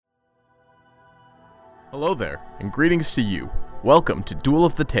Hello there, and greetings to you. Welcome to Duel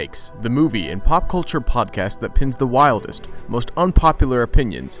of the Takes, the movie and pop culture podcast that pins the wildest, most unpopular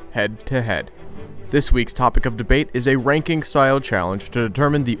opinions head to head. This week's topic of debate is a ranking-style challenge to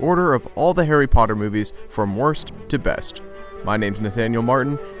determine the order of all the Harry Potter movies from worst to best. My name's Nathaniel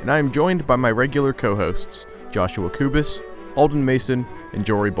Martin, and I am joined by my regular co-hosts, Joshua Kubis, Alden Mason, and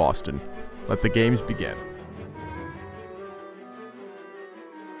Jory Boston. Let the games begin.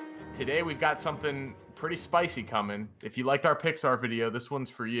 Today we've got something pretty spicy coming. If you liked our Pixar video, this one's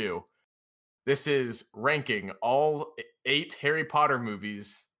for you. This is ranking all 8 Harry Potter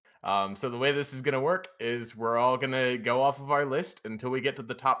movies. So the way this is going to work is we're all going to go off of our list until we get to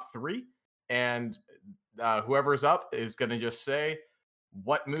the top 3. And whoever's up is going to just say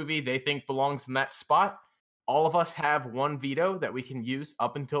what movie they think belongs in that spot. All of us have one veto that we can use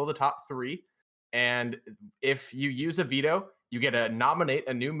up until the top 3. And if you use a veto, you get to nominate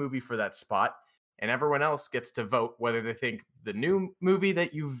a new movie for that spot. And everyone else gets to vote whether they think the new movie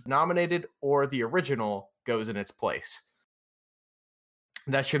that you've nominated or the original goes in its place.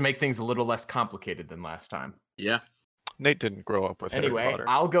 That should make things a little less complicated than last time. Yeah. Nate didn't grow up with Harry Potter. Anyway,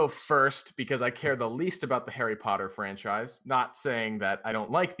 I'll go first because I care the least about the Harry Potter franchise. Not saying that I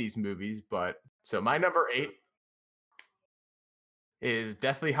don't like these movies, but... So my number 8 is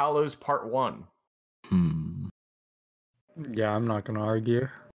Deathly Hallows Part 1. Yeah, I'm not going to argue.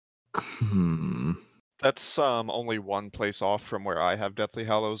 That's only one place off from where I have Deathly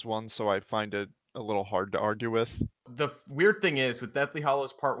Hallows 1, so I find it a little hard to argue with. The weird thing is, with Deathly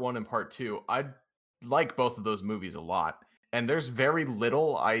Hallows Part 1 and Part 2, I like both of those movies a lot. And there's very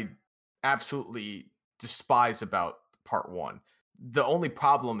little I absolutely despise about Part 1. The only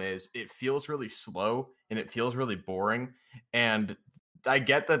problem is it feels really slow and it feels really boring. And I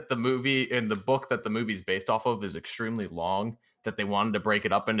get that the movie and the book that the movie's based off of is extremely long, that they wanted to break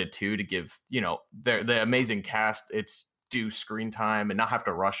it up into 2 to give, the amazing cast its due screen time and not have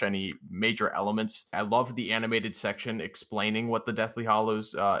to rush any major elements. I love the animated section explaining what the Deathly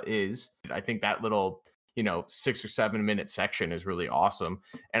Hallows is. I think that little, 6 or 7 minute section is really awesome.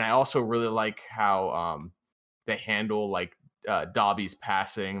 And I also really like how they handle Dobby's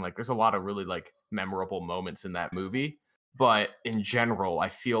passing. There's a lot of really memorable moments in that movie. But in general, I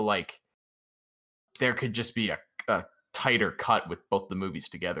feel like there could just be a tighter cut with both the movies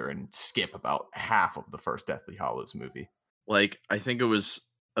together and skip about half of the first Deathly Hallows movie. I think it was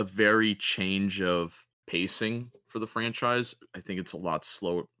a very change of pacing for the franchise. I think it's a lot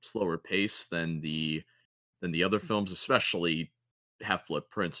slower pace than the other films, especially Half-Blood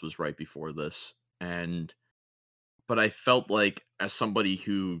Prince was right before this. But I felt like, as somebody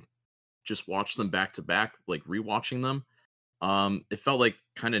who just watched them back to back, rewatching them, it felt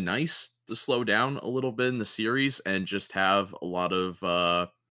kind of nice to slow down a little bit in the series and just have a lot of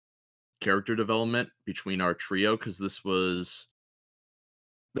character development between our trio, because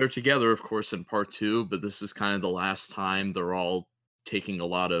they're together, of course, in Part 2, but this is kind of the last time they're all taking a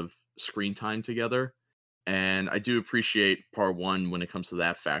lot of screen time together. And I do appreciate Part 1 when it comes to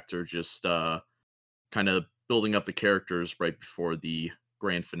that factor, just kind of building up the characters right before the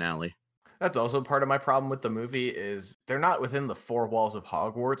grand finale. That's also part of my problem with the movie is they're not within the 4 walls of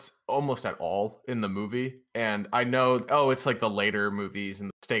Hogwarts almost at all in the movie. And I know, it's the later movies and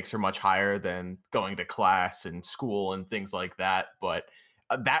the stakes are much higher than going to class and school and things like that. But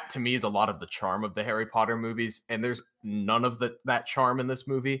that to me is a lot of the charm of the Harry Potter movies. And there's none of that charm in this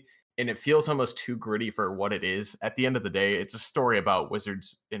movie. And it feels almost too gritty for what it is. At the end of the day, it's a story about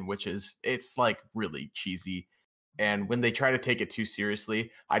wizards and witches. It's really cheesy. And when they try to take it too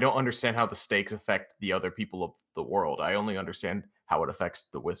seriously, I don't understand how the stakes affect the other people of the world. I only understand how it affects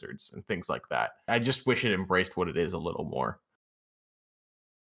the wizards and things like that. I just wish it embraced what it is a little more.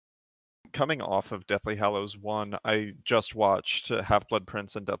 Coming off of Deathly Hallows 1, I just watched Half-Blood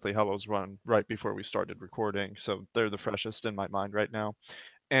Prince and Deathly Hallows 1 right before we started recording, so they're the freshest in my mind right now.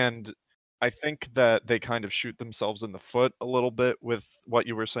 And I think that they kind of shoot themselves in the foot a little bit with what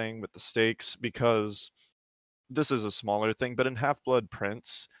you were saying with the stakes, because this is a smaller thing, but in Half-Blood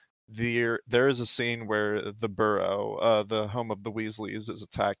Prince, there is a scene where the Burrow, the home of the Weasleys, is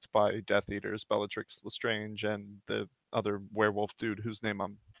attacked by Death Eaters, Bellatrix Lestrange, and the other werewolf dude whose name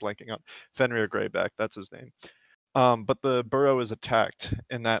I'm blanking on, Fenrir Greyback, that's his name. But the Burrow is attacked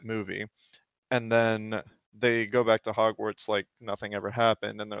in that movie, and then they go back to Hogwarts like nothing ever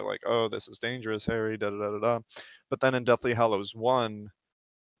happened, and they're like, oh, this is dangerous, Harry, da-da-da-da-da. But then in Deathly Hallows 1,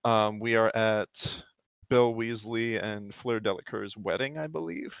 we are at Bill Weasley and Fleur Delacour's wedding, I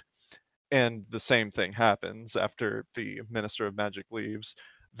believe. And the same thing happens after the Minister of Magic leaves.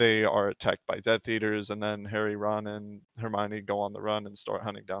 They are attacked by Death Eaters, and then Harry, Ron, and Hermione go on the run and start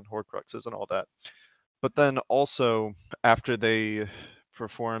hunting down Horcruxes and all that. But then also, after they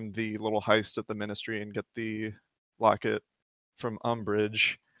perform the little heist at the Ministry and get the locket from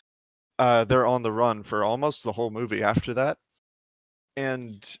Umbridge, they're on the run for almost the whole movie after that.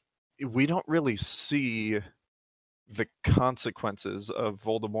 And we don't really see the consequences of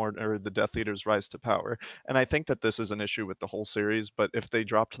Voldemort or the Death Eater's rise to power. And I think that this is an issue with the whole series, but if they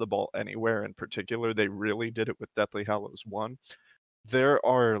dropped the ball anywhere in particular, they really did it with Deathly Hallows 1. There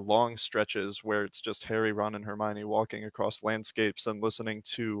are long stretches where it's just Harry, Ron, and Hermione walking across landscapes and listening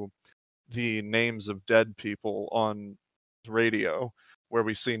to the names of dead people on radio, where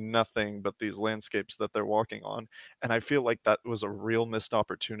we see nothing but these landscapes that they're walking on. And I feel like that was a real missed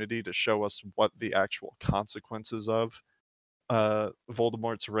opportunity to show us what the actual consequences of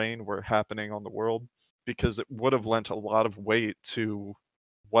Voldemort's reign were happening on the world, because it would have lent a lot of weight to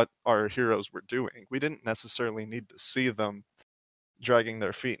what our heroes were doing. We didn't necessarily need to see them dragging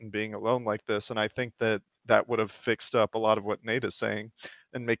their feet and being alone like this, and I think that that would have fixed up a lot of what Nate is saying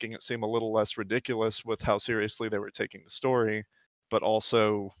and making it seem a little less ridiculous with how seriously they were taking the story, but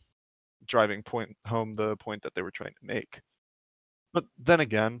also driving home the point that they were trying to make. But then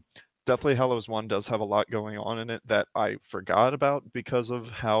again, Deathly Hallows 1 does have a lot going on in it that I forgot about because of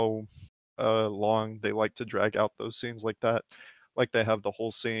how long they like to drag out those scenes like that. Like they have the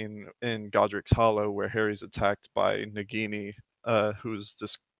whole scene in Godric's Hollow where Harry's attacked by Nagini, who's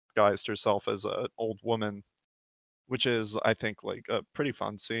disguised herself as an old woman, which is, I think, like a pretty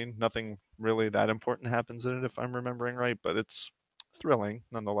fun scene. Nothing really that important happens in it, if I'm remembering right, but it's thrilling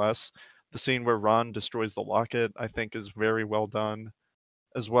nonetheless. The scene where Ron destroys the locket, I think, is very well done,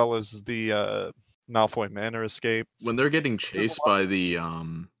 as well as the Malfoy Manor escape. When they're getting chased by the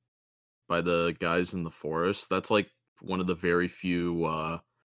guys in the forest, that's like one of the very few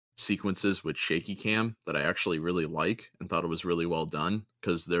sequences with shaky cam that I actually really like and thought it was really well done,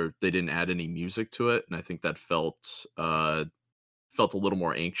 because they didn't add any music to it, and I think that felt a little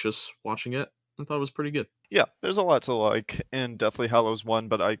more anxious watching it. I thought it was pretty good. Yeah, there's a lot to like in Deathly Hallows 1,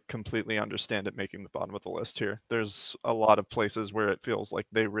 but I completely understand it making the bottom of the list here. There's a lot of places where it feels like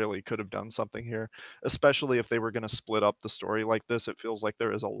they really could have done something here, especially if they were going to split up the story like this. It feels like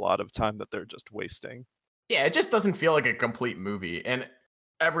there is a lot of time that they're just wasting. Yeah, it just doesn't feel like a complete movie. And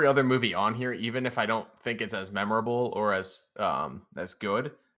every other movie on here, even if I don't think it's as memorable or as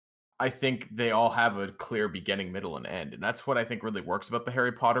good, I think they all have a clear beginning, middle, and end. And that's what I think really works about the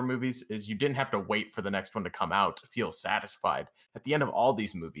Harry Potter movies, is you didn't have to wait for the next one to come out to feel satisfied. At the end of all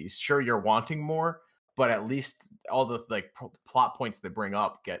these movies, sure, you're wanting more, but at least all the plot points they bring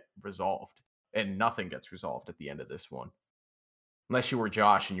up get resolved, and nothing gets resolved at the end of this one. Unless you were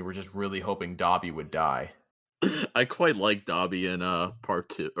Josh and you were just really hoping Dobby would die. I quite like Dobby in part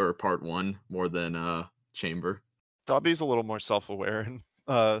 2 or part 1 more than Chamber. Dobby's a little more self-aware in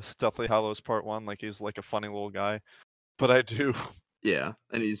Deathly Hallows Part 1, like he's like a funny little guy. But I do. Yeah,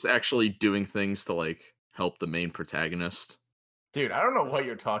 and he's actually doing things to like help the main protagonist. Dude, I don't know what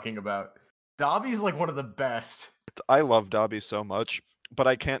you're talking about. Dobby's like one of the best. I love Dobby so much, but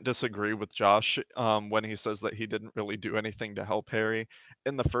I can't disagree with Josh when he says that he didn't really do anything to help Harry.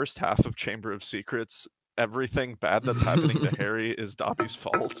 In the first half of Chamber of Secrets, everything bad that's happening to Harry is Dobby's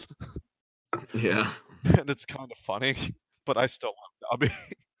fault. Yeah. And it's kind of funny, but I still love Dobby.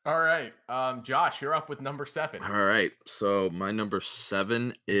 All right. Josh, you're up with number 7. All right. So my number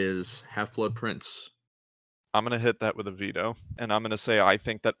 7 is Half-Blood Prince. I'm going to hit that with a veto, and I'm going to say I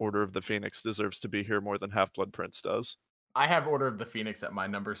think that Order of the Phoenix deserves to be here more than Half-Blood Prince does. I have Order of the Phoenix at my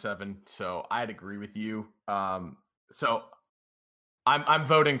number 7, so I'd agree with you. So I'm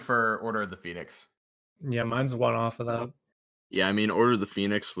voting for Order of the Phoenix. Yeah, mine's one off of that. Yeah, I mean, Order of the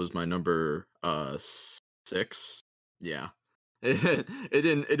Phoenix was my number 6. Yeah. It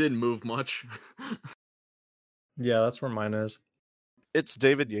didn't move much. Yeah, that's where mine is. It's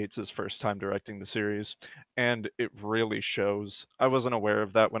David Yates' first time directing the series, and it really shows. I wasn't aware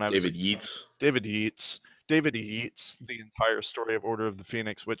of that when I was David Yates. David Yates, the entire story of Order of the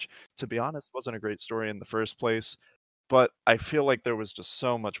Phoenix, which, to be honest, wasn't a great story in the first place. But I feel like there was just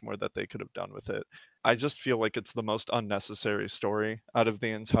so much more that they could have done with it. I just feel like it's the most unnecessary story out of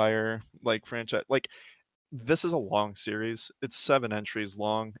the entire franchise. This is a long series. It's 7 entries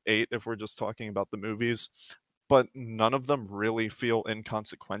long, 8 if we're just talking about the movies. But none of them really feel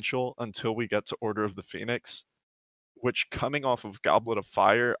inconsequential until we get to Order of the Phoenix, which, coming off of Goblet of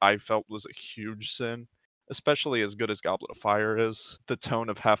Fire, I felt was a huge sin. Especially as good as Goblet of Fire is, the tone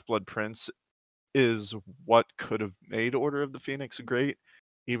of Half-Blood Prince is what could have made Order of the Phoenix great,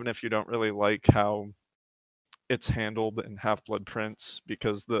 even if you don't really like how it's handled in Half-Blood Prince,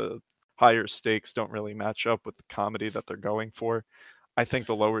 because the higher stakes don't really match up with the comedy that they're going for. I think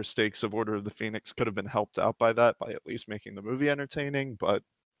the lower stakes of Order of the Phoenix could have been helped out by that, by at least making the movie entertaining, but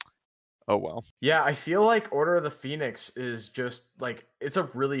oh well. Yeah, I feel like Order of the Phoenix is just like it's a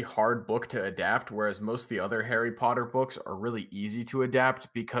really hard book to adapt, whereas most of the other Harry Potter books are really easy to adapt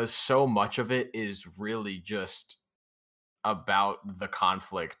because so much of it is really just about the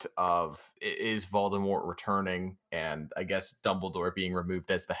conflict of is Voldemort returning and I guess Dumbledore being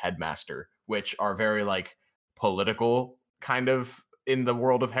removed as the headmaster, which are very like political kind of in the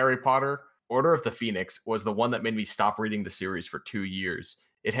world of Harry Potter. Order of the Phoenix was the one that made me stop reading the series for 2 years.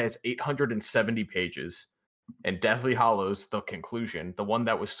 It has 870 pages, and Deathly Hallows, the conclusion, the one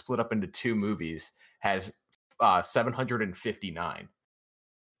that was split up into 2 movies, has 759.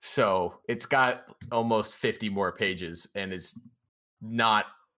 So it's got almost 50 more pages and is not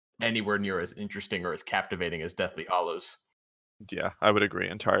anywhere near as interesting or as captivating as Deathly Hallows. Yeah, I would agree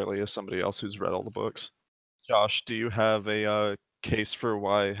entirely as somebody else who's read all the books. Josh, do you have a case for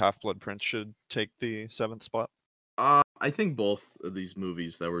why Half-Blood Prince should take the 7th spot? I think both of these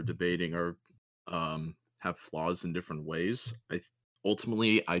movies that we're debating are have flaws in different ways.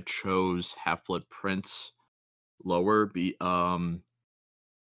 Ultimately I chose Half-Blood Prince lower.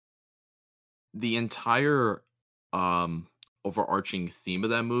 The entire overarching theme of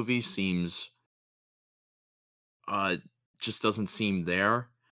that movie seems just doesn't seem there.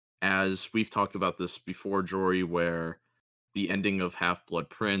 As we've talked about this before, Jory, where the ending of Half-Blood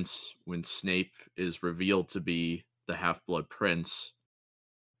Prince, when Snape is revealed to be the Half-Blood Prince,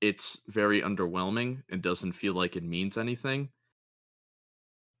 it's very underwhelming and doesn't feel like it means anything.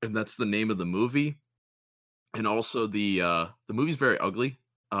 And that's the name of the movie. And also the movie's very ugly.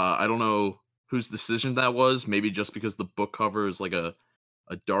 I don't know whose decision that was. Maybe just because the book cover is like a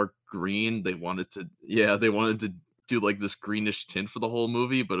dark green. They wanted to do like this greenish tint for the whole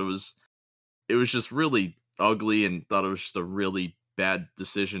movie, but it was just really ugly and thought it was just a really bad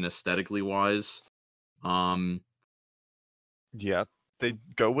decision aesthetically wise. Yeah, they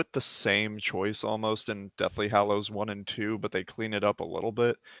go with the same choice almost in Deathly Hallows 1 and 2, but they clean it up a little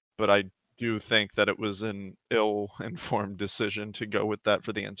bit. But I do think that it was an ill-informed decision to go with that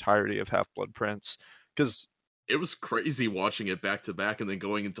for the entirety of Half-Blood Prince, because it was crazy watching it back to back and then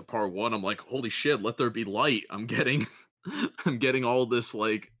going into part 1. I'm like, holy shit, let there be light. I'm getting all this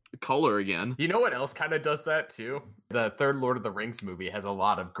like color again. You know what else kind of does that too? The third Lord of the Rings movie has a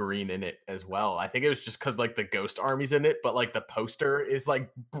lot of green in it as well. I think it was just because like the ghost army's in it, but like the poster is like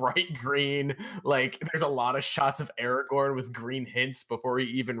bright green. Like there's a lot of shots of Aragorn with green hints before he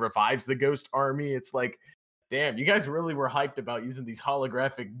even revives the ghost army. It's like, damn, you guys really were hyped about using these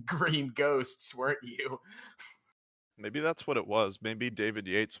holographic green ghosts, weren't you? Maybe that's what it was. Maybe David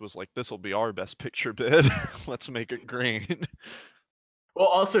Yates was like, this will be our best picture bid. Let's make it green. Well,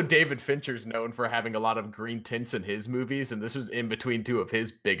 also David Fincher's known for having a lot of green tints in his movies, and this was in between 2 of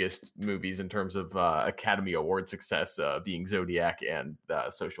his biggest movies in terms of Academy Award success, being Zodiac and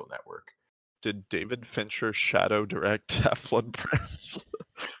Social Network. Did David Fincher shadow direct Half-Blood Prince?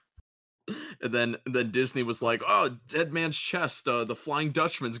 And then Disney was like, oh, Dead Man's Chest, the Flying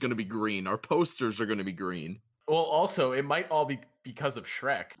Dutchman's going to be green. Our posters are going to be green. Well, also, it might all be because of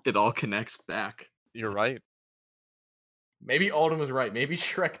Shrek. It all connects back. You're right. Maybe Alden was right. Maybe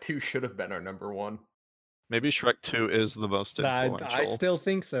Shrek 2 should have been our number 1. Maybe Shrek 2 is the most influential. I still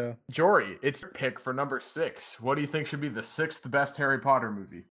think so. Jory, it's your pick for number 6. What do you think should be the 6th best Harry Potter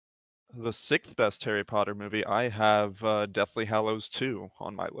movie? The 6th best Harry Potter movie, I have Deathly Hallows 2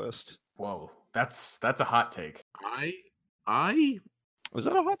 on my list. Whoa, that's a hot take. Was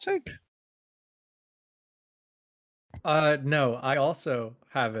that a hot take? No, I also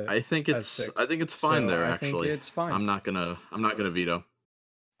have it. I think it's fine there. Actually, it's fine. I'm not gonna veto.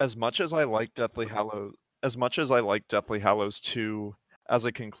 As much as I like Deathly Hallows 2 as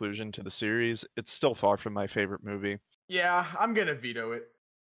a conclusion to the series, it's still far from my favorite movie. Yeah, I'm gonna veto it.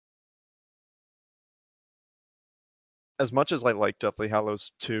 As much as I like Deathly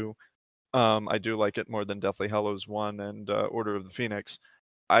Hallows 2, I do like it more than Deathly Hallows 1 and Order of the Phoenix.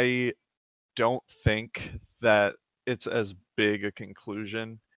 I don't think that it's as big a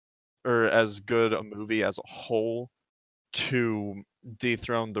conclusion or as good a movie as a whole to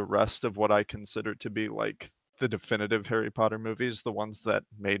dethrone the rest of what I consider to be like the definitive Harry Potter movies, the ones that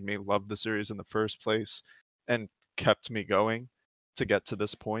made me love the series in the first place and kept me going to get to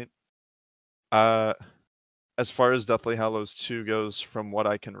this point. As far as Deathly Hallows 2 goes, from what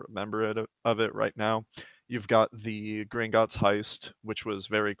I can remember of it right now, you've got the Gringotts heist, which was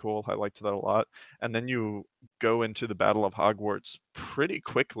very cool. I liked that a lot. And then you go into the Battle of Hogwarts pretty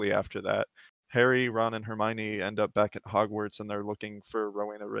quickly after that. Harry, Ron, and Hermione end up back at Hogwarts, and they're looking for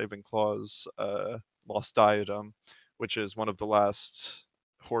Rowena Ravenclaw's lost diadem, which is one of the last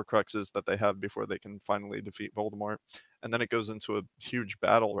Horcruxes that they have before they can finally defeat Voldemort. And then it goes into a huge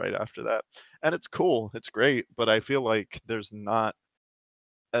battle right after that. And it's cool, it's great, but I feel like there's not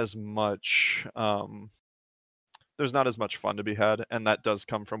as much fun to be had, and that does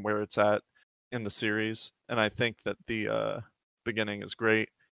come from where it's at in the series. And I think that the beginning is great,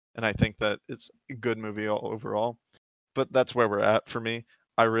 and I think that it's a good movie overall. But that's where we're at for me.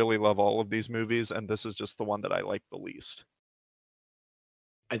 I really love all of these movies, and this is just the one that I like the least.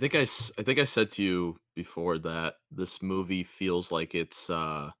 I think I said to you before that this movie feels like it's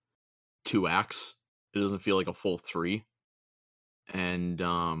 2 acts. It doesn't feel like a full 3. And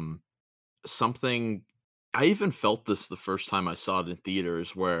something I even felt this the first time I saw it in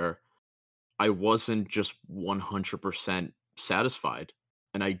theaters, where I wasn't just 100% satisfied.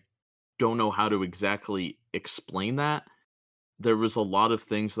 And I don't know how to exactly explain that. There was a lot of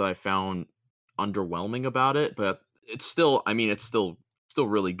things that I found underwhelming about it, but it's still, I mean, it's still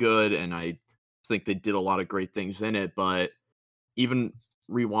really good, and I think they did a lot of great things in it. But even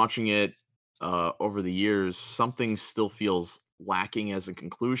rewatching it over the years, something still feels lacking as a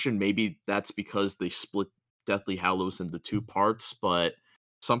conclusion. Maybe that's because they split Deathly Hallows into 2 parts, but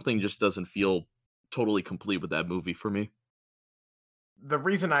something just doesn't feel totally complete with that movie for me. The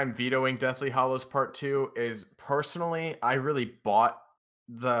reason I'm vetoing Deathly Hallows Part 2 is, personally, I really bought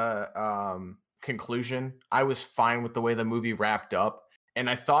the conclusion. I was fine with the way the movie wrapped up, and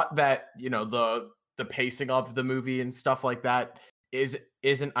I thought that, the pacing of the movie and stuff like that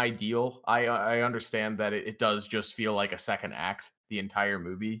isn't ideal. I understand that it does just feel like a second act. The entire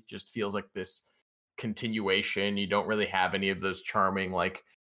movie just feels like this continuation. You don't really have any of those charming, like,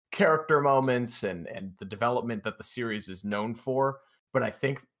 character moments and the development that the series is known for. But I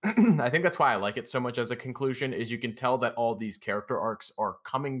think I think that's why I like it so much as a conclusion, is you can tell that all these character arcs are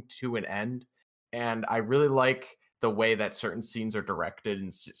coming to an end. And I really like the way that certain scenes are directed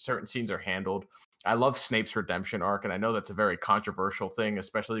and certain scenes are handled. I love Snape's redemption arc, and I know that's a very controversial thing,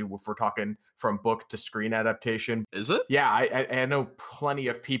 especially if we're talking from book to screen adaptation. Is it? Yeah, I know plenty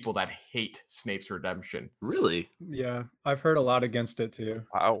of people that hate Snape's redemption. Really? Yeah, I've heard a lot against it too.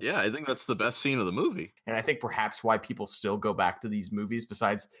 Wow. Yeah, I think that's the best scene of the movie. And I think perhaps why people still go back to these movies,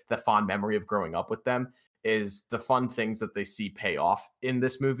 besides the fond memory of growing up with them, is the fun things that they see pay off in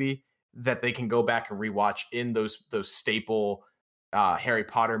this movie that they can go back and rewatch in those staple Harry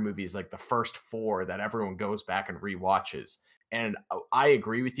Potter movies, like the first 4 that everyone goes back and rewatches. And I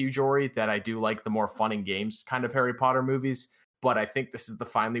agree with you, Jory, that I do like the more fun and games kind of Harry Potter movies. But I think this is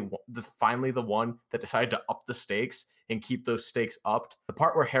finally the one that decided to up the stakes and keep those stakes upped. The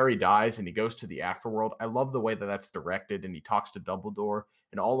part where Harry dies and he goes to the afterworld, I love the way that that's directed, and he talks to Dumbledore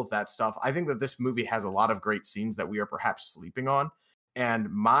and all of that stuff. I think that this movie has a lot of great scenes that we are perhaps sleeping on.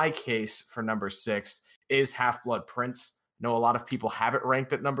 And my case for number 6 is Half-Blood Prince. I know a lot of people have it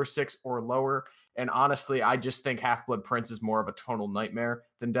ranked at number 6 or lower. And honestly, I just think Half-Blood Prince is more of a tonal nightmare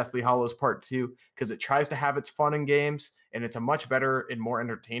than Deathly Hallows Part 2, because it tries to have its fun and games, and it's a much better and more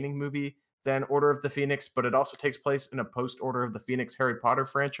entertaining movie than Order of the Phoenix, but it also takes place in a post-Order of the Phoenix Harry Potter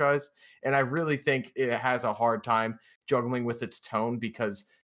franchise. And I really think it has a hard time juggling with its tone, because,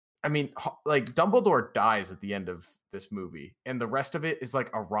 I mean, like, Dumbledore dies at the end of this movie, and the rest of it is like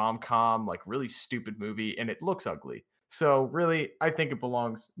a rom-com, like really stupid movie, and it looks ugly. So really, I think it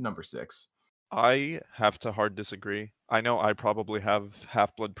belongs number 6. I have to hard disagree. I know I probably have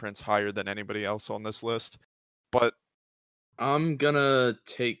Half-Blood Prince higher than anybody else on this list, but I'm gonna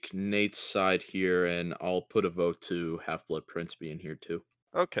take Nate's side here, and I'll put a vote to Half-Blood Prince being here too.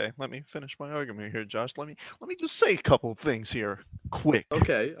 okay, let me finish my argument here, Josh. Let me just say a couple of things here, quick.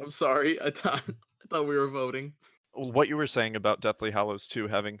 Okay, I'm sorry. I thought we were voting. What you were saying about Deathly Hallows 2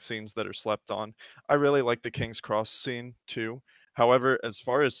 having scenes that are slept on, I really like the King's Cross scene too. However, as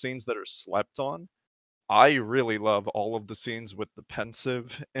far as scenes that are slept on, I really love all of the scenes with the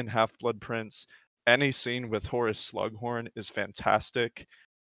pensive in Half-Blood Prince. Any scene with Horace Slughorn is fantastic.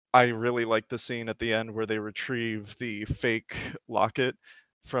 I really like the scene at the end where they retrieve the fake locket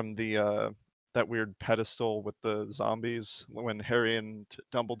from the that weird pedestal with the zombies, when Harry and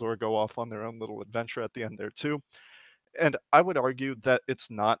Dumbledore go off on their own little adventure at the end there too. And I would argue that it's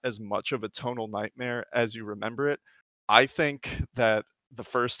not as much of a tonal nightmare as you remember it. I think that the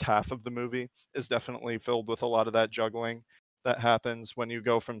first half of the movie is definitely filled with a lot of that juggling that happens when you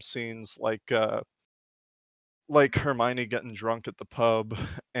go from scenes like Hermione getting drunk at the pub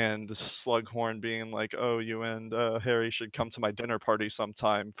and Slughorn being like, "Oh, you and Harry should come to my dinner party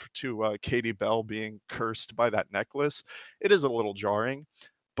sometime," to Katie Bell being cursed by that necklace. It is a little jarring,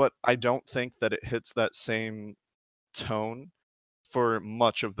 but I don't think that it hits that same tone for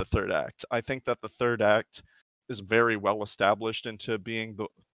much of the third act. I think that the third act is very well established into being the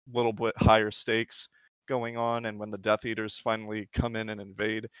little bit higher stakes going on, and when the Death Eaters finally come in and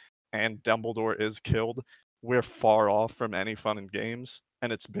invade and Dumbledore is killed, we're far off from any fun and games,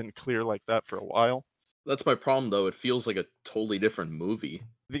 and it's been clear like that for a while. That's my problem, though. It feels like a totally different movie.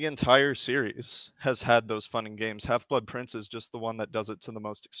 The entire series has had those fun and games. Half-Blood Prince is just the one that does it to the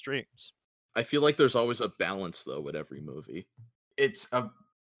most extremes. I feel like there's always a balance, though, with every movie. It's a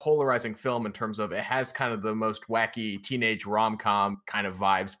polarizing film in terms of it has kind of the most wacky teenage rom-com kind of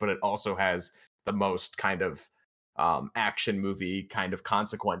vibes, but it also has the most kind of action movie kind of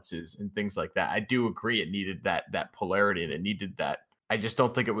consequences and things like that. I do agree it needed that polarity, and it needed that. I just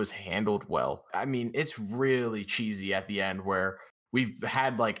don't think it was handled well. I mean, it's really cheesy at the end where we've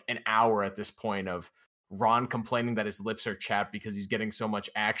had like an hour at this point of Ron complaining that his lips are chapped because he's getting so much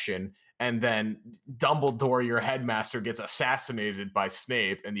action, and then Dumbledore, your headmaster, gets assassinated by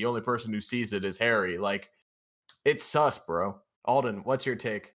Snape, and the only person who sees it is Harry. Like, it's sus, bro. Alden, what's your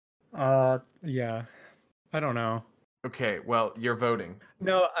take? Yeah. I don't know. Okay, well, you're voting.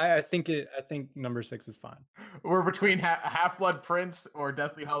 No, I think number 6 is fine. We're between Half-Blood Prince or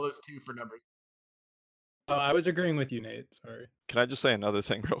Deathly Hallows 2 for numbers. Oh, I was agreeing with you, Nate. Sorry. Can I just say another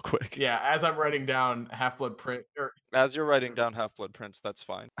thing real quick? Yeah, as I'm writing down Half-Blood Prince, As you're writing down Half-Blood Prince, that's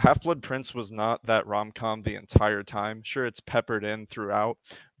fine. Half-Blood Prince was not that rom-com the entire time. Sure, it's peppered in throughout,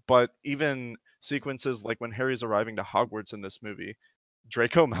 but even sequences like when Harry's arriving to Hogwarts in this movie,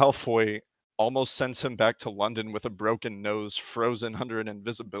 Draco Malfoy almost sends him back to London with a broken nose, frozen under an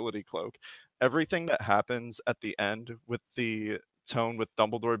invisibility cloak. Everything that happens at the end with the tone with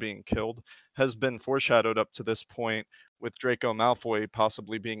Dumbledore being killed has been foreshadowed up to this point, with Draco Malfoy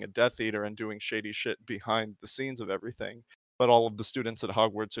possibly being a Death Eater and doing shady shit behind the scenes of everything. But all of the students at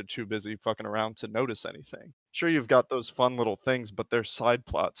Hogwarts are too busy fucking around to notice anything. Sure, you've got those fun little things, but they're side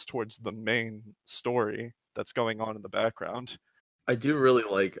plots towards the main story that's going on in the background. I do really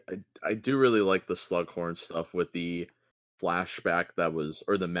like the Slughorn stuff with the flashback that was,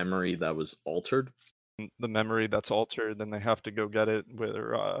 or the memory that was altered. The memory that's altered, then they have to go get it,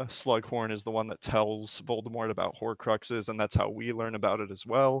 where Slughorn is the one that tells Voldemort about Horcruxes, and that's how we learn about it as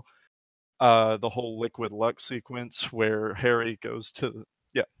well. The whole Liquid Luck sequence where Harry goes to...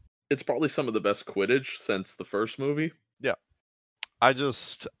 Yeah. It's probably some of the best Quidditch since the first movie. Yeah. I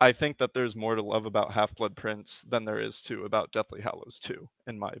think that there's more to love about Half-Blood Prince than there is to about Deathly Hallows 2,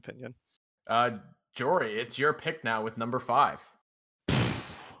 in my opinion. Jory, it's your pick now with number 5.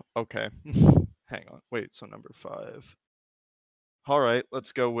 Okay. Hang on. Wait, so number 5. All right,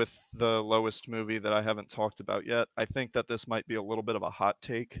 let's go with the lowest movie that I haven't talked about yet. I think that this might be a little bit of a hot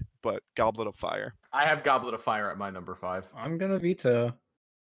take, but Goblet of Fire. I have Goblet of Fire at my number 5. I'm gonna veto.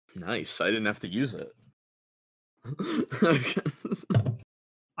 Nice. I didn't have to use it.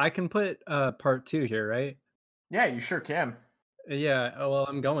 I can put part 2 here, right? Yeah, you sure can. Yeah, well,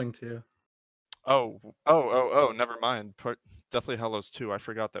 I'm going to. Oh, never mind. Deathly Hallows 2, I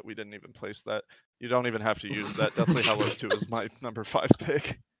forgot that we didn't even place that. You don't even have to use that. Deathly Hallows 2 is my number 5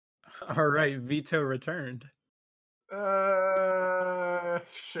 pick. All right, veto returned. Sure.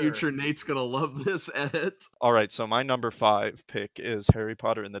 Future Nate's gonna love this edit. All right, so my number 5 pick is Harry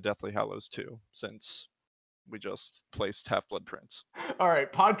Potter and the Deathly Hallows 2, since we just placed Half-Blood Prince. All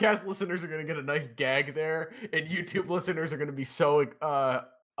right, podcast listeners are going to get a nice gag there, and YouTube listeners are going to be so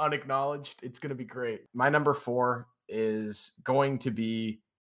unacknowledged. It's going to be great. My number 4 is going to be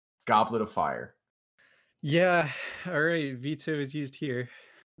Goblet of Fire. Yeah, all right, veto is used here.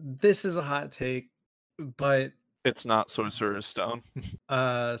 This is a hot take, but it's not Sorcerer's Stone.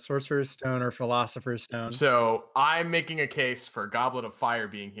 Sorcerer's Stone or Philosopher's Stone. So I'm making a case for Goblet of Fire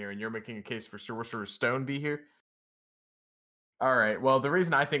being here, and you're making a case for Sorcerer's Stone be here. All right. Well, the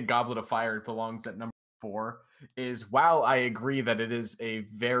reason I think Goblet of Fire belongs at number 4 is, while I agree that it is a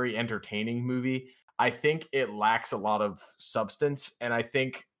very entertaining movie, I think it lacks a lot of substance, and I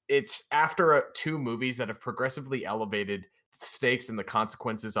think it's after 2 movies that have progressively elevated stakes and the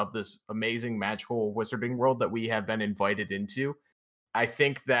consequences of this amazing magical wizarding world that we have been invited into. I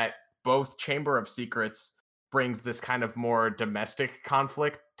think that both Chamber of Secrets brings this kind of more domestic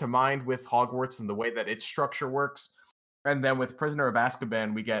conflict to mind with Hogwarts and the way that its structure works. And then with Prisoner of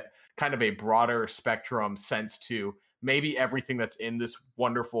Azkaban, we get kind of a broader spectrum sense to maybe everything that's in this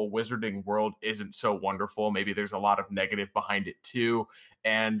wonderful wizarding world isn't so wonderful. Maybe there's a lot of negative behind it too.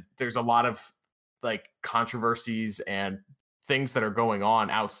 And there's a lot of like controversies and things that are going on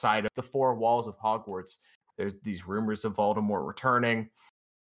outside of the 4 walls of Hogwarts. There's these rumors of Voldemort returning.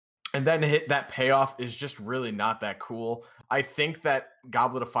 And then that payoff is just really not that cool. I think that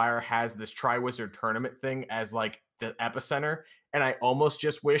Goblet of Fire has this Triwizard Tournament thing as like the epicenter. And I almost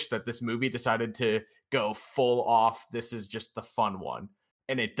just wish that this movie decided to go full off. This is just the fun one.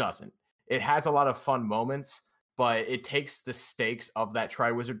 And it doesn't. It has a lot of fun moments, but it takes the stakes of that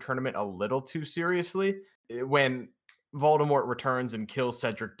Triwizard Tournament a little too seriously. When Voldemort returns and kills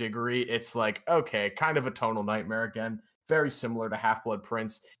Cedric Diggory, it's like, okay, kind of a tonal nightmare again. Very similar to Half-Blood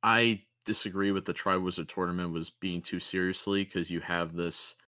Prince. I disagree with the Triwizard Tournament was being too seriously, because you have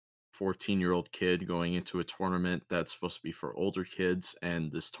this 14-year-old kid going into a tournament that's supposed to be for older kids,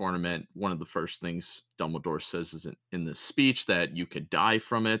 and this tournament, one of the first things Dumbledore says is in this speech that you could die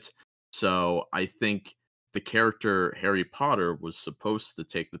from it. So I think the character Harry Potter was supposed to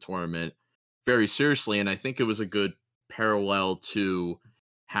take the tournament very seriously, and I think it was a good parallel to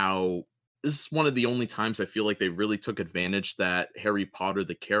how this is one of the only times I feel like they really took advantage that Harry Potter,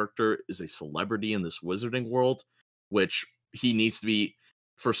 the character, is a celebrity in this wizarding world, which he needs to be.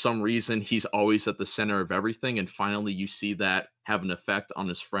 For some reason, he's always at the center of everything, and finally you see that have an effect on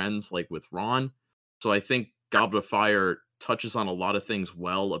his friends, like with Ron. So I think Goblet of Fire touches on a lot of things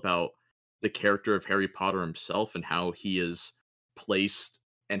well about the character of Harry Potter himself and how he is placed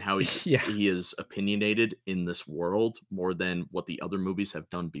and how he is opinionated in this world more than what the other movies have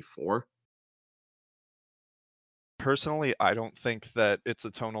done before. Personally, I don't think that it's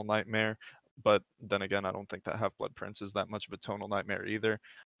a tonal nightmare, but then again, I don't think that Half-Blood Prince is that much of a tonal nightmare either.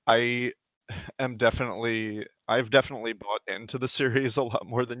 I've definitely bought into the series a lot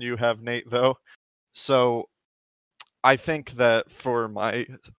more than you have, Nate, though. So I think that for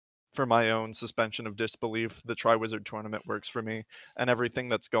my own suspension of disbelief, the Triwizard Tournament works for me, and everything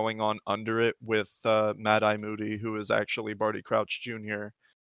that's going on under it with Mad-Eye Moody, who is actually Barty Crouch Jr.,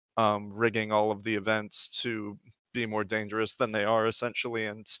 rigging all of the events to be more dangerous than they are, essentially,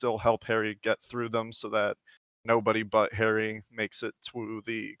 and still help Harry get through them so that nobody but Harry makes it to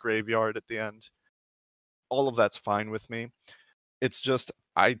the graveyard at the end. All of that's fine with me. It's just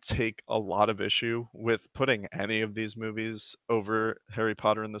I take a lot of issue with putting any of these movies over Harry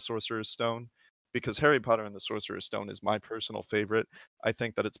Potter and the Sorcerer's Stone, because Harry Potter and the Sorcerer's Stone is my personal favorite. I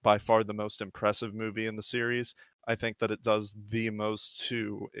think that it's by far the most impressive movie in the series. I think that it does the most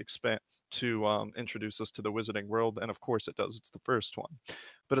to introduce us to the wizarding world, and of course it does. It's the first one.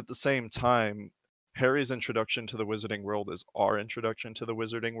 But at the same time, Harry's introduction to the wizarding world is our introduction to the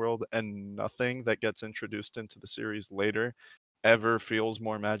wizarding world, and nothing that gets introduced into the series later ever feels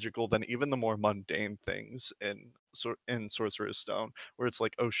more magical than even the more mundane things in Sorcerer's Stone, where it's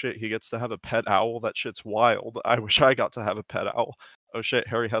like, oh shit, he gets to have a pet owl. That shit's wild. I wish I got to have a pet owl. Oh shit,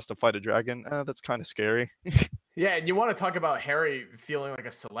 Harry has to fight a dragon. That's kind of scary. Yeah, and you want to talk about Harry feeling like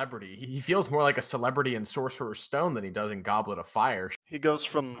a celebrity. He feels more like a celebrity in Sorcerer's Stone than he does in Goblet of Fire. He goes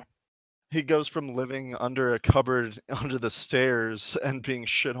from living under a cupboard under the stairs and being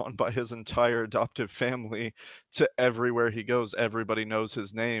shit on by his entire adoptive family to everywhere he goes, everybody knows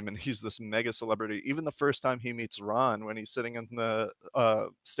his name, and he's this mega celebrity. Even the first time he meets Ron, when he's sitting in the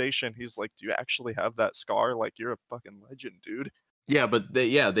station, he's like, do you actually have that scar? Like, you're a fucking legend, dude. Yeah, but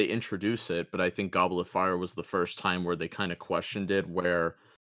they introduce it, but I think Goblet of Fire was the first time where they kind of questioned it, where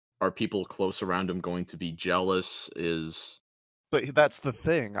are people close around him going to be jealous? But that's the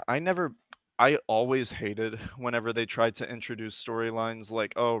thing. I always hated whenever they tried to introduce storylines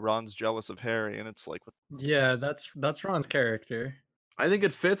like, oh, Ron's jealous of Harry, and it's like, what? Yeah, that's Ron's character. I think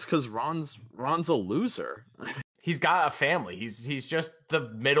it fits because Ron's a loser. He's got a family. He's just the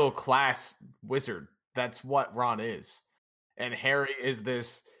middle class wizard. That's what Ron is. And Harry is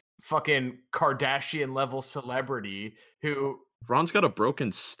this fucking Kardashian level celebrity who Ron's got a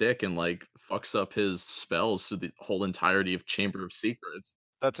broken stick and like fucks up his spells through the whole entirety of Chamber of Secrets.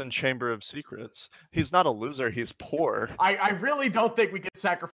 That's in Chamber of Secrets. He's not a loser, he's poor. I really don't think we can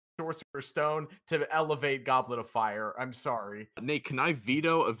sacrifice Sorcerer's Stone to elevate Goblet of Fire. I'm sorry. Nate, can I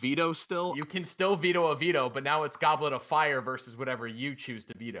veto a veto still? You can still veto a veto, but now it's Goblet of Fire versus whatever you choose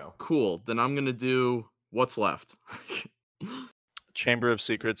to veto. Cool. Then I'm going to do what's left. Chamber of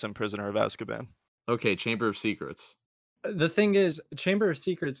Secrets and Prisoner of Azkaban. Okay, Chamber of Secrets. The thing is, Chamber of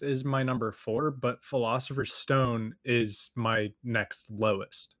Secrets is my number 4, but Philosopher's Stone is my next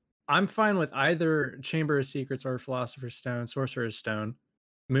lowest. I'm fine with either Chamber of Secrets or Philosopher's Stone, Sorcerer's Stone.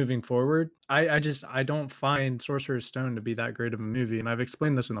 Moving forward, I don't find Sorcerer's Stone to be that great of a movie, and I've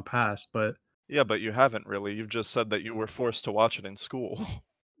explained this in the past, but... Yeah, but you haven't really. You've just said that you were forced to watch it in school.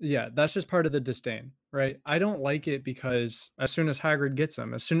 Yeah, that's just part of the disdain, right? I don't like it because as soon as Hagrid gets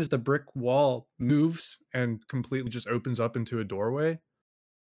him, as soon as the brick wall moves and completely just opens up into a doorway,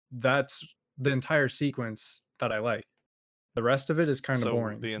 that's the entire sequence that I like. The rest of it is kind of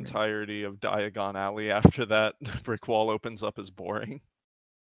boring. So the entirety of Diagon Alley after that brick wall opens up is boring?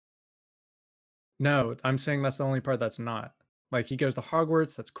 No, I'm saying that's the only part that's not. Like, he goes to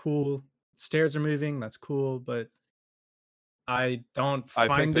Hogwarts, that's cool. Stairs are moving, that's cool, but I don't I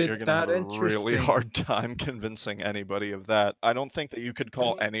think find that you're it gonna have that a really hard interesting. time convincing anybody of that. I don't think that you could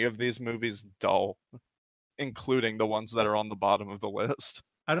call any of these movies dull, including the ones that are on the bottom of the list.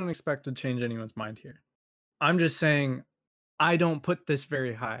 I don't expect to change anyone's mind here. I'm just saying I don't put this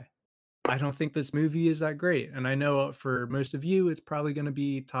very high. I don't think this movie is that great, and I know for most of you, it's probably going to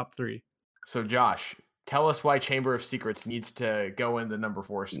be top 3. So, Josh, tell us why Chamber of Secrets needs to go in the number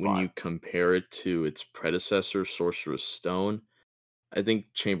 4 When you spot. compare it to its predecessor, Sorcerer's Stone, I think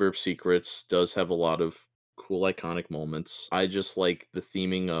Chamber of Secrets does have a lot of cool iconic moments. I just like the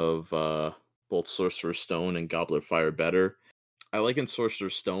theming of both Sorcerer's Stone and Goblet of Fire better. I like in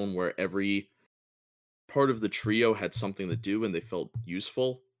Sorcerer's Stone where every part of the trio had something to do and they felt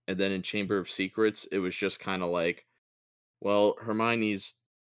useful. And then in Chamber of Secrets, it was just kind of like, well, Hermione's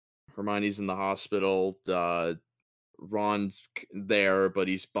in the hospital. Ron's there, but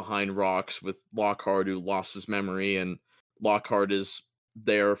he's behind rocks with Lockhart, who lost his memory, and Lockhart is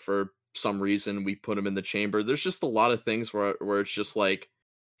there for some reason. We put him in the chamber. There's just a lot of things where it's just like,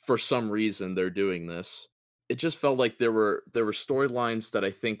 for some reason they're doing this. It just felt like there were storylines that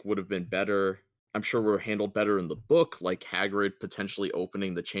I think would have been better. I'm sure were handled better in the book, like Hagrid potentially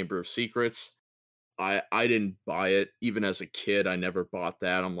opening the Chamber of Secrets. I didn't buy it. Even as a kid, I never bought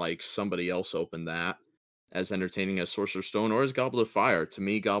that. I'm like, somebody else opened that. As entertaining as Sorcerer's Stone or as Goblet of Fire. To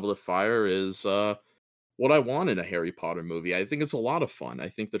me, Goblet of Fire is what I want in a Harry Potter movie. I think it's a lot of fun. I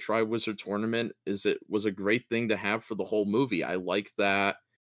think the Triwizard Tournament was a great thing to have for the whole movie. I like that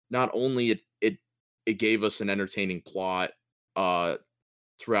not only it gave us an entertaining plot uh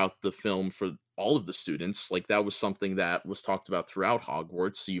throughout the film for all of the students. Like that was something that was talked about throughout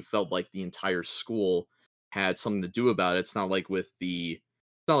Hogwarts, so you felt like the entire school had something to do about it. It's not like with the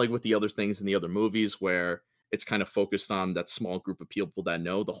other things in the other movies where it's kind of focused on that small group of people that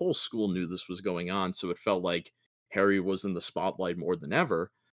know. The whole school knew this was going on, so it felt like Harry was in the spotlight more than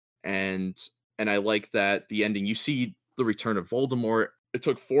ever. And I like that the ending, you see the return of Voldemort. It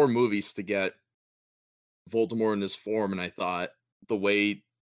took 4 movies to get Voldemort in his form, and I thought the way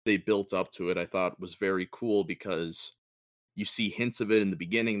they built up to it, I thought was very cool because you see hints of it in the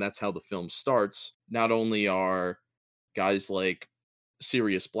beginning. That's how the film starts. Not only are guys like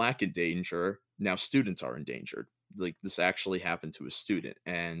Sirius Black in danger, now students are endangered. Like this actually happened to a student,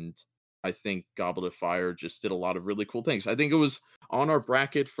 and I think Goblet of Fire just did a lot of really cool things. I think it was on our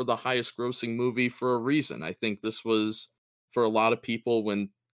bracket for the highest grossing movie for a reason. I think this was for a lot of people when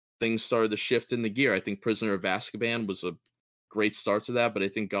things started to shift in the gear. I think Prisoner of Azkaban was a great start to that, but I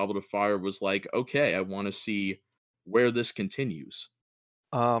think Goblet of Fire was like, okay, I want to see where this continues.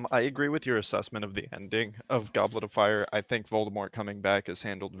 I agree with your assessment of the ending of Goblet of Fire. I think Voldemort coming back is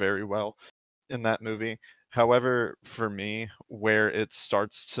handled very well in that movie. However, for me, where it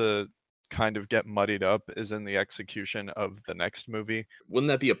starts to kind of get muddied up is in the execution of the next movie. Wouldn't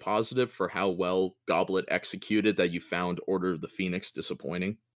that be a positive for how well Goblet executed that you found Order of the Phoenix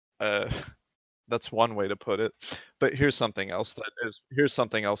disappointing? That's one way to put it. But here's something else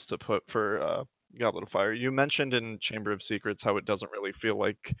to put for Goblet of Fire. You mentioned in Chamber of Secrets how it doesn't really feel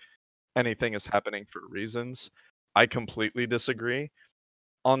like anything is happening for reasons. I completely disagree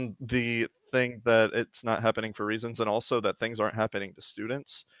on the thing that it's not happening for reasons, and also that things aren't happening to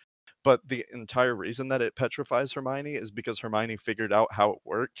students. But the entire reason that it petrifies Hermione is because Hermione figured out how it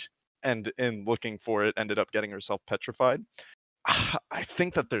worked, and in looking for it, ended up getting herself petrified. I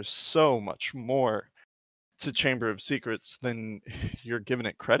think that there's so much more to Chamber of Secrets than you're giving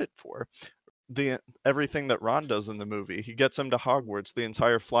it credit for. Everything that Ron does in the movie, he gets him to Hogwarts, the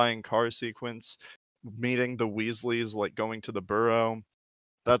entire flying car sequence, meeting the Weasleys, like going to the Burrow,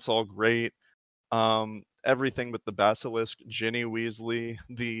 that's all great. Everything with the Basilisk, Ginny Weasley,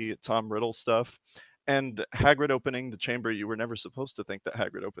 the Tom Riddle stuff, and Hagrid opening the chamber. You were never supposed to think that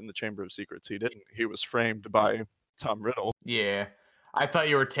Hagrid opened the Chamber of Secrets. He didn't. He was framed by Tom Riddle. Yeah. I thought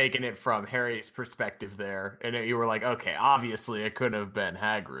you were taking it from Harry's perspective there, and you were like, okay, obviously it couldn't have been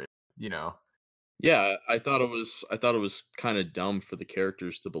Hagrid, you know. Yeah, I thought it was kind of dumb for the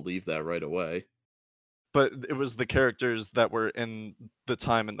characters to believe that right away. But it was the characters that were in the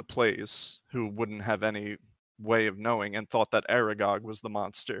time and the place who wouldn't have any way of knowing and thought that Aragog was the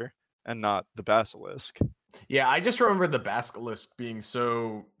monster and not the Basilisk. Yeah, I just remember the Basilisk being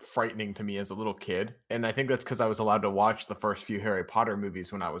so frightening to me as a little kid, and I think that's because I was allowed to watch the first few Harry Potter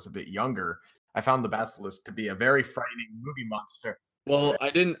movies when I was a bit younger. I found the Basilisk to be a very frightening movie monster. Well, I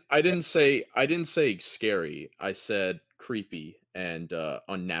didn't say scary. I said creepy and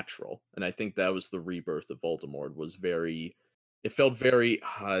unnatural. And I think that was the rebirth of Voldemort. It felt very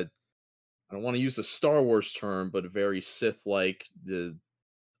I don't want to use a Star Wars term, but very Sith-like, the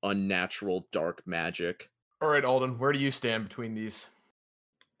unnatural dark magic. All right, Alden, where do you stand between these?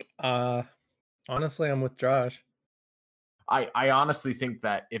 Honestly, I'm with Josh. I honestly think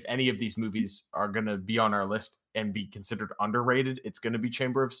that if any of these movies are going to be on our list and be considered underrated, it's going to be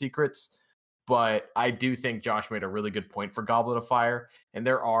Chamber of Secrets. But I do think Josh made a really good point for Goblet of Fire. And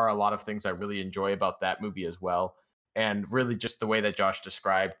there are a lot of things I really enjoy about that movie as well. And really just the way that Josh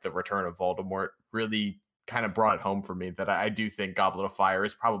described the return of Voldemort really kind of brought it home for me that I do think Goblet of Fire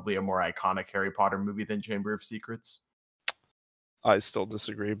is probably a more iconic Harry Potter movie than Chamber of Secrets. I still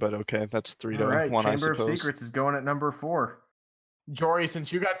disagree, but okay, that's 3 to All right, 1, Chamber I of suppose. Secrets is going at number 4. Jory,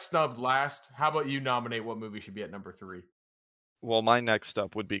 since you got snubbed last, how about you nominate what movie should be at number 3? Well, my next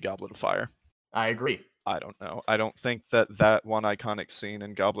up would be Goblet of Fire. I agree. I don't know. I don't think that one iconic scene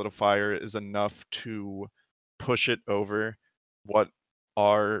in Goblet of Fire is enough to push it over what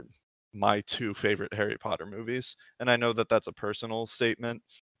are my 2 favorite Harry Potter movies. And I know that that's a personal statement,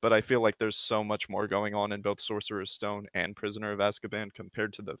 but I feel like there's so much more going on in both Sorcerer's Stone and Prisoner of Azkaban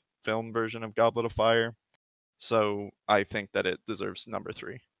compared to the film version of Goblet of Fire. So I think that it deserves number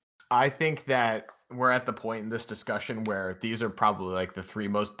 3. I think that we're at the point in this discussion where these are probably like the 3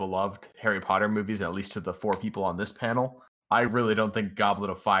 most beloved Harry Potter movies, at least to the 4 people on this panel. I really don't think Goblet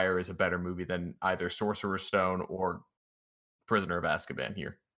of Fire is a better movie than either Sorcerer's Stone or Prisoner of Azkaban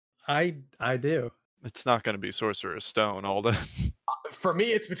here. I do. It's not going to be Sorcerer's Stone, Alden. For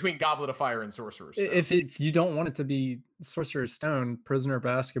me, it's between Goblet of Fire and Sorcerer's Stone. If you don't want it to be Sorcerer's Stone, Prisoner of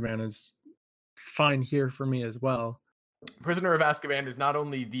Azkaban is fine here for me as well. Prisoner of Azkaban is not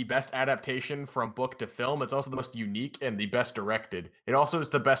only the best adaptation from book to film, it's also the most unique and the best directed. It also is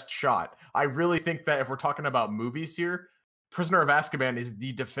the best shot. I really think that if we're talking about movies here, Prisoner of Azkaban is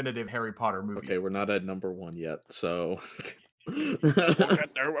the definitive Harry Potter movie. Okay, we're not at number 1 yet, so We'll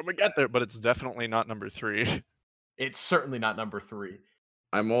get there when we get there, but it's definitely not number 3. It's certainly not number 3.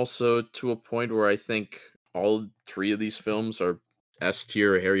 I'm also to a point where I think all 3 of these films are S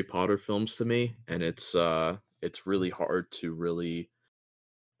tier Harry Potter films to me, and it's really hard to really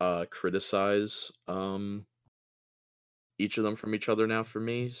criticize each of them from each other now for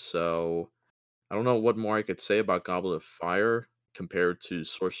me. So I don't know what more I could say about Goblet of Fire compared to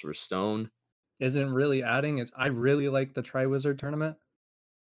Sorcerer's Stone. Isn't really adding is I really like the Triwizard Tournament.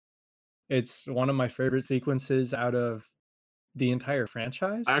 It's one of my favorite sequences out of the entire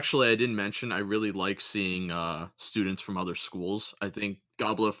franchise. Actually, I didn't mention I really like seeing students from other schools. I think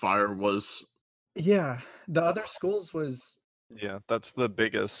Goblet of Fire was Yeah, the other schools was Yeah, that's the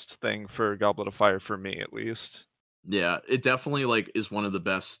biggest thing for Goblet of Fire for me, at least. Yeah, it definitely like is one of the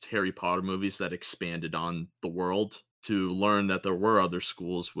best Harry Potter movies that expanded on the world. To learn that there were other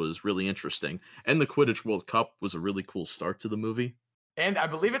schools was really interesting. And the Quidditch World Cup was a really cool start to the movie. And I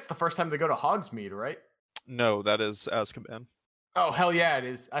believe it's the first time they go to Hogsmeade, right? No, that is Azkaban. Oh, hell yeah, it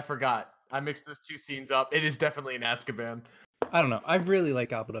is. I forgot. I mixed those 2 scenes up. It is definitely in Azkaban. I don't know. I really like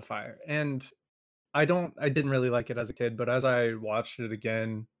Goblet of Fire, and I didn't really like it as a kid, but as I watched it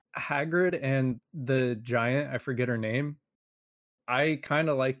again, Hagrid and the giant, I forget her name, I kind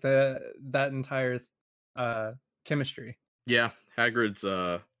of like that entire chemistry. Yeah, Hagrid's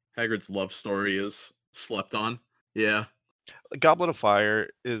love story is slept on. Yeah. Goblet of Fire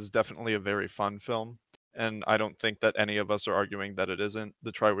is definitely a very fun film, and I don't think that any of us are arguing that it isn't.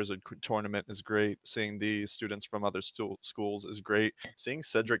 The Triwizard Tournament is great. Seeing the students from other schools is great. Seeing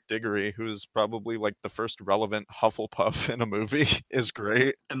Cedric Diggory, who is probably like the first relevant Hufflepuff in a movie, is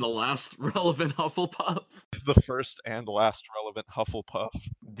great. And the last relevant Hufflepuff. The first and last relevant Hufflepuff.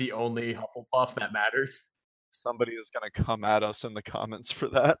 The only Hufflepuff that matters. Somebody is going to come at us in the comments for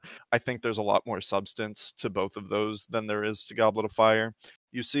that. I think there's a lot more substance to both of those than there is to Goblet of Fire.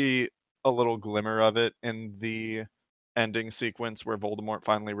 You see a little glimmer of it in the ending sequence where Voldemort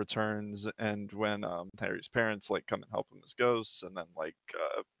finally returns, and when Harry's parents like come and help him as ghosts, and then like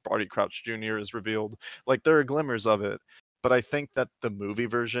Barty Crouch Jr. is revealed. Like there are glimmers of it, but I think that the movie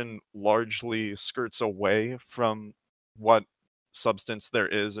version largely skirts away from what substance there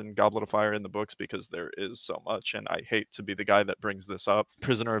is in Goblet of Fire in the books, because there is so much, and I hate to be the guy that brings this up.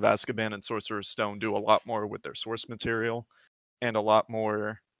 Prisoner of Azkaban and Sorcerer's Stone do a lot more with their source material and a lot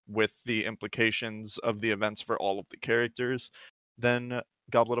more with the implications of the events for all of the characters than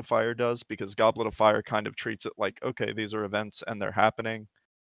Goblet of Fire does, because Goblet of Fire kind of treats it like, okay, these are events and they're happening.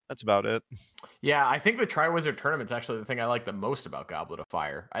 That's about it. Yeah, I think the Triwizard Tournament's actually the thing I like the most about Goblet of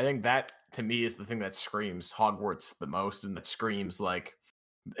Fire. I think that, to me, is the thing that screams Hogwarts the most, and that screams, like,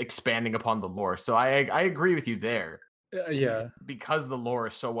 expanding upon the lore. So I agree with you there. Yeah. Because the lore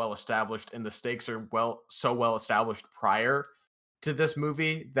is so well established and the stakes are so well established prior, to this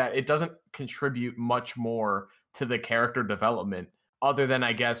movie that it doesn't contribute much more to the character development other than,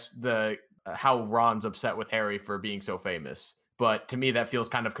 I guess, the how Ron's upset with Harry for being so famous. But to me, that feels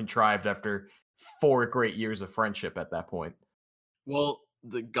kind of contrived after 4 great years of friendship at that point. Well,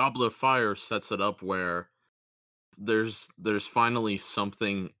 the Goblet of Fire sets it up where there's finally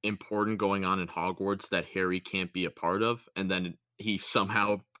something important going on in Hogwarts that Harry can't be a part of, and then he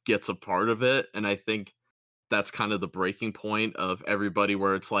somehow gets a part of it, and I think that's kind of the breaking point of everybody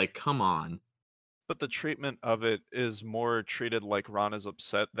where it's like, come on. But the treatment of it is more treated like Ron is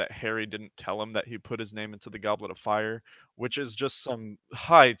upset that Harry didn't tell him that he put his name into the Goblet of Fire, which is just some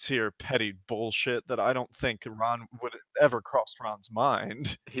high-tier petty bullshit that I don't think Ron would ever crossed Ron's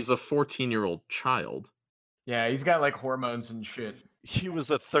mind. He's a 14-year-old child. Yeah, he's got like hormones and shit. He was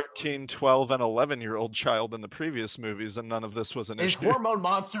a 13, 12, and 11-year-old child in the previous movies, and none of this was an His issue. hormone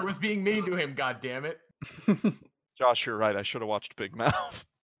monster was being mean to him, goddammit. Josh, you're right. I should have watched Big Mouth.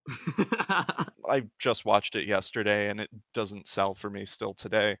 I just watched it yesterday, and it doesn't sell for me still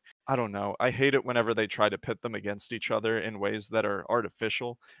today. I don't know. I hate it whenever they try to pit them against each other in ways that are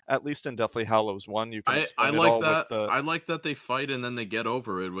artificial. At least in Deathly Hallows 1, you can I explain it like all that. with the... I like that they fight and then they get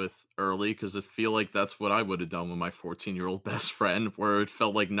over it with early, because I feel like that's what I would have done with my 14-year-old best friend, where it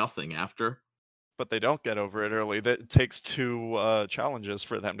felt like nothing after. But they don't get over it early. It takes 2 challenges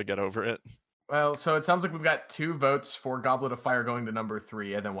for them to get over it. Well, so it sounds like we've got 2 votes for Goblet of Fire going to number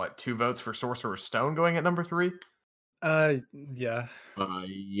 3, and then 2 votes for Sorcerer's Stone going at number 3? Yeah.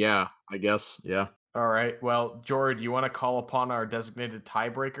 Yeah, I guess. Yeah. All right. Well, Jory, do you want to call upon our designated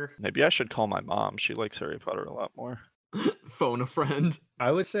tiebreaker? Maybe I should call my mom. She likes Harry Potter a lot more. Phone a friend.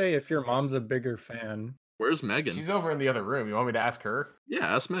 I would say if your mom's a bigger fan. Where's Megan? She's over in the other room. You want me to ask her?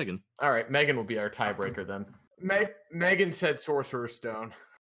 Yeah, ask Megan. All right. Megan will be our tiebreaker then. Megan said Sorcerer's Stone.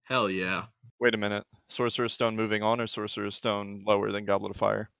 Hell yeah. Wait a minute. Sorcerer's Stone moving on, or Sorcerer's Stone lower than Goblet of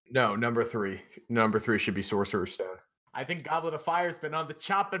Fire? No, number 3. Number 3 should be Sorcerer's Stone. I think Goblet of Fire's been on the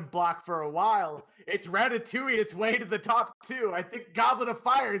chopping block for a while. It's ratatouille its way to the top 2. I think Goblet of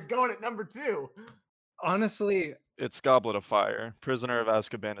Fire is going at number 2. Honestly, It's Goblet of Fire. Prisoner of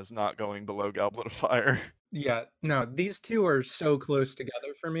Azkaban is not going below Goblet of Fire. yeah, no, these 2 are so close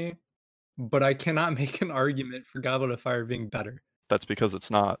together for me, but I cannot make an argument for Goblet of Fire being better. That's because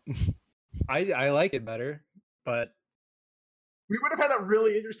it's not. I like it better, but We would have had a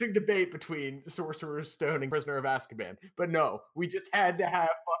really interesting debate between Sorcerer's Stone and Prisoner of Azkaban. But no, we just had to have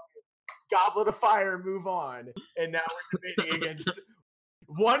Goblet of Fire move on. And now we're debating against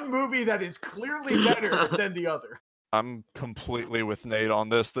one movie that is clearly better than the other. I'm completely with Nate on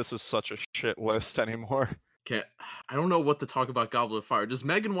this. This is such a shit list anymore. I don't know what to talk about Goblet of Fire. Does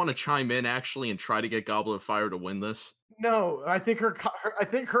Megan want to chime in actually and try to get Goblet of Fire to win this? No, I think her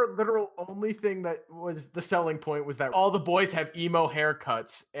literal only thing that was the selling point was that all the boys have emo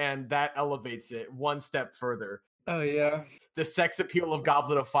haircuts, and that elevates it one step further. oh yeah. The sex appeal of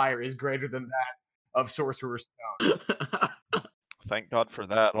Goblet of Fire is greater than that of Sorcerer's Stone. Thank God for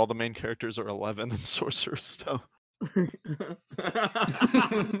that. All the main characters are 11 in Sorcerer's Stone.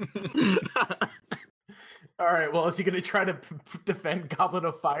 All right, well, is he going to try to defend Goblet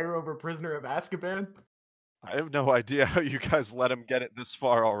of Fire over Prisoner of Azkaban? I have no idea how you guys let him get it this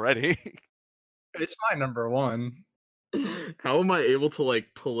far already. It's my number 1. How am I able to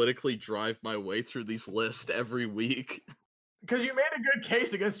politically drive my way through these lists every week? Because you made a good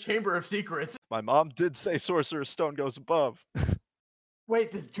case against Chamber of Secrets. My mom did say Sorcerer's Stone goes above.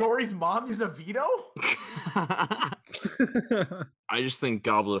 Wait, does Jory's mom use a veto? I just think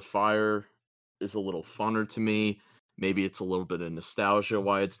Goblet of Fire is a little funner to me. Maybe it's a little bit of nostalgia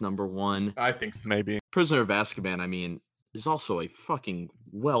why it's number 1. I think so. Maybe. Prisoner of Azkaban, I mean, is also a fucking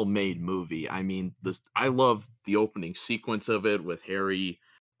well-made movie. I mean, I love the opening sequence of it with Harry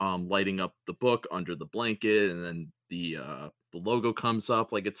lighting up the book under the blanket, and then the logo comes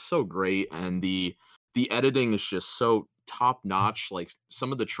up. Like, it's so great, and the editing is just so top-notch. Like,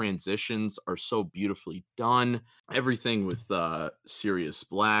 some of the transitions are so beautifully done. Everything with Sirius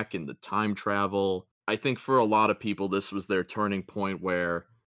Black and the time travel. I think for a lot of people, this was their turning point, where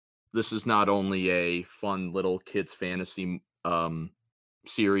this is not only a fun little kids fantasy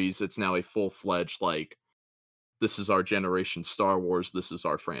series, it's now a full-fledged, this is our generation Star Wars, this is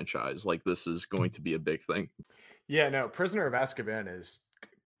our franchise. This is going to be a big thing. Yeah, no, Prisoner of Azkaban is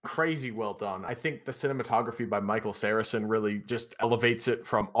crazy well done. I think the cinematography by Michael Saracen really just elevates it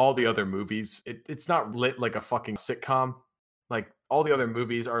from all the other movies. It's not lit like a fucking sitcom. Like, all the other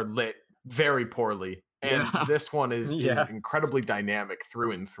movies are lit very poorly. And this one is incredibly dynamic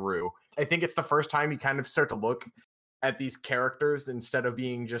through and through. I think it's the first time you kind of start to look at these characters instead of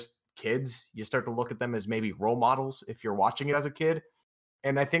being just kids. You start to look at them as maybe role models if you're watching it as a kid.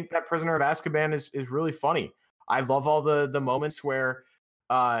 And I think that Prisoner of Azkaban is really funny. I love all the moments where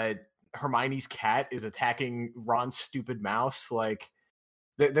Hermione's cat is attacking Ron's stupid mouse. Like,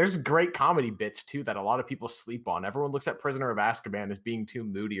 there's great comedy bits too that a lot of people sleep on. Everyone looks at Prisoner of Azkaban as being too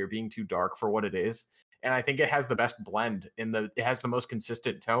moody or being too dark for what it is. And I think it has the best blend it has the most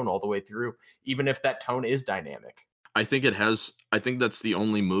consistent tone all the way through, even if that tone is dynamic. I think that's the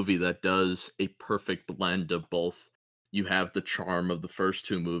only movie that does a perfect blend of both. You have the charm of the first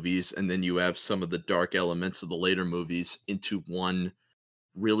two movies, and then you have some of the dark elements of the later movies into one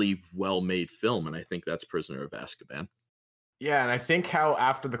really well-made film, and I think that's Prisoner of Azkaban. Yeah, and I think how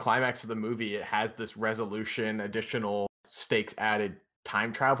after the climax of the movie, it has this resolution, additional stakes added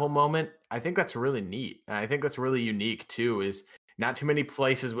time travel moment. I think that's really neat. And I think that's really unique too, is not too many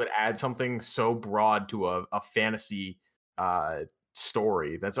places would add something so broad to a fantasy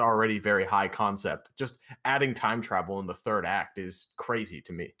story that's already very high concept. Just adding time travel in the third act is crazy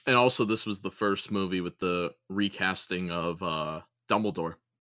to me. And also, this was the first movie with the recasting of Dumbledore.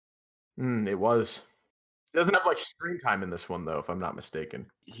 It was. He doesn't have much screen time in this one, though, if I'm not mistaken.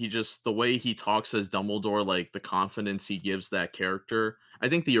 The way he talks as Dumbledore, like the confidence he gives that character. I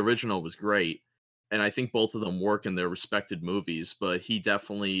think the original was great, and I think both of them work in their respected movies, but he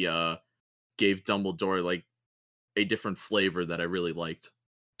definitely gave Dumbledore like a different flavor that I really liked.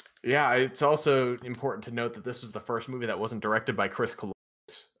 Yeah, it's also important to note that this was the first movie that wasn't directed by Chris Columbus.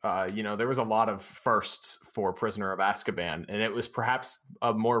 There was a lot of firsts for Prisoner of Azkaban, and it was perhaps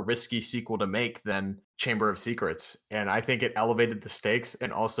a more risky sequel to make than Chamber of Secrets. And I think it elevated the stakes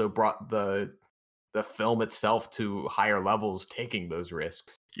and also brought the film itself to higher levels, taking those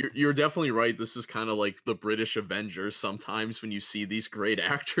risks. You're definitely right. This is kind of like the British Avengers sometimes when you see these great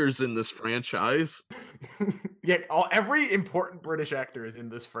actors in this franchise. Yeah, every important British actor is in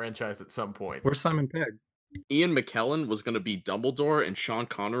this franchise at some point. Where's Simon Pegg? Ian McKellen was going to be Dumbledore, and Sean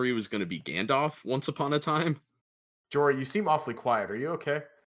Connery was going to be Gandalf once upon a time. Jory, you seem awfully quiet. Are you okay?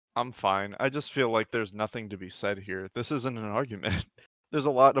 I'm fine. I just feel like there's nothing to be said here. This isn't an argument. There's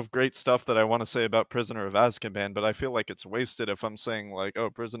a lot of great stuff that I want to say about Prisoner of Azkaban, but I feel like it's wasted if I'm saying, like, oh,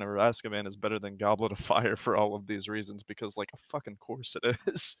 Prisoner of Azkaban is better than Goblet of Fire for all of these reasons, because, like, of fucking course it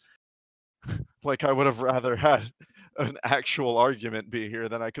is. Like, I would have rather had an actual argument be here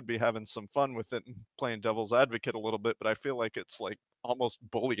than I could be having some fun with it and playing devil's advocate a little bit, but I feel like it's, like, almost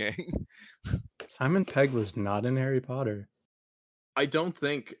bullying. Simon Pegg was not in Harry Potter. I don't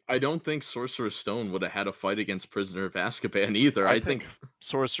think Sorcerer's Stone would have had a fight against Prisoner of Azkaban either. I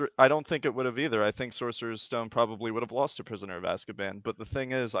don't think it would have either. I think Sorcerer's Stone probably would have lost to Prisoner of Azkaban. But the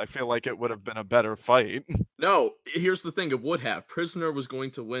thing is, I feel like it would have been a better fight. No, here's the thing: it would have. Prisoner was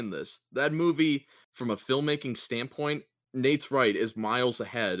going to win this. That movie, from a filmmaking standpoint, Nate's right, is miles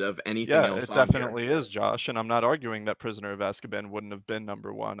ahead of anything else. Yeah, it definitely is, Josh. And I'm not arguing that Prisoner of Azkaban wouldn't have been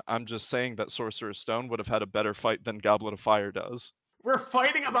number one. I'm just saying that Sorcerer's Stone would have had a better fight than Goblet of Fire does. We're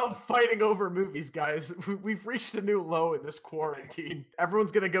fighting about fighting over movies, guys. We've reached a new low in this quarantine.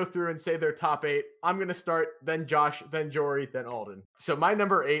 Everyone's going to go through and say their top 8. I'm going to start, then Josh, then Jory, then Alden. So my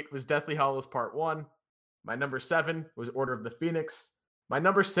number 8 was Deathly Hallows Part 1. My number 7 was Order of the Phoenix. My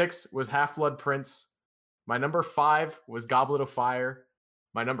number 6 was Half-Blood Prince. My number 5 was Goblet of Fire.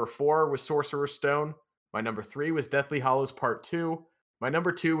 My number 4 was Sorcerer's Stone. My number 3 was Deathly Hallows Part 2. My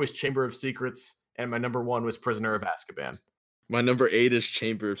number 2 was Chamber of Secrets. And my number 1 was Prisoner of Azkaban. My number 8 is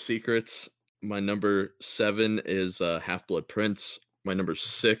Chamber of Secrets. My number 7 is Half-Blood Prince. My number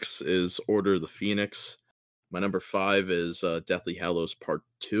 6 is Order of the Phoenix. My number 5 is Deathly Hallows Part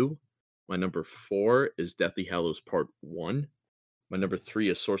 2. My number 4 is Deathly Hallows Part 1. My number 3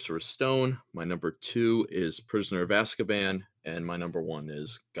 is Sorcerer's Stone. My number 2 is Prisoner of Azkaban. And my number 1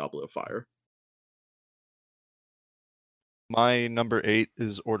 is Goblet of Fire. My number 8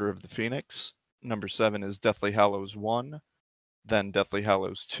 is Order of the Phoenix. Number 7 is Deathly Hallows 1. Then Deathly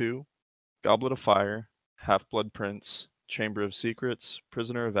Hallows 2, Goblet of Fire, Half-Blood Prince, Chamber of Secrets,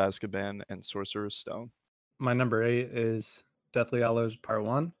 Prisoner of Azkaban, and Sorcerer's Stone. My number 8 is Deathly Hallows Part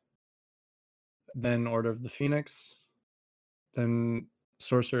 1, then Order of the Phoenix, then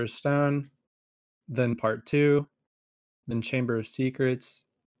Sorcerer's Stone, then Part 2, then Chamber of Secrets,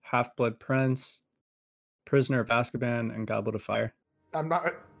 Half-Blood Prince, Prisoner of Azkaban, and Goblet of Fire.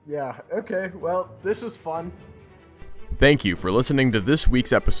 Okay, well, this was fun. Thank you for listening to this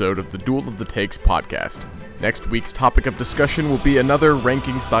week's episode of the Duel of the Takes podcast. Next week's topic of discussion will be another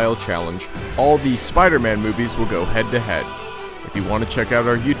ranking-style challenge. All the Spider-Man movies will go head-to-head. If you want to check out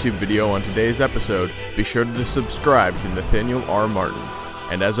our YouTube video on today's episode, be sure to subscribe to Nathaniel R. Martin.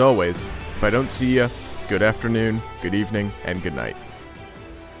 And as always, if I don't see you, good afternoon, good evening, and good night.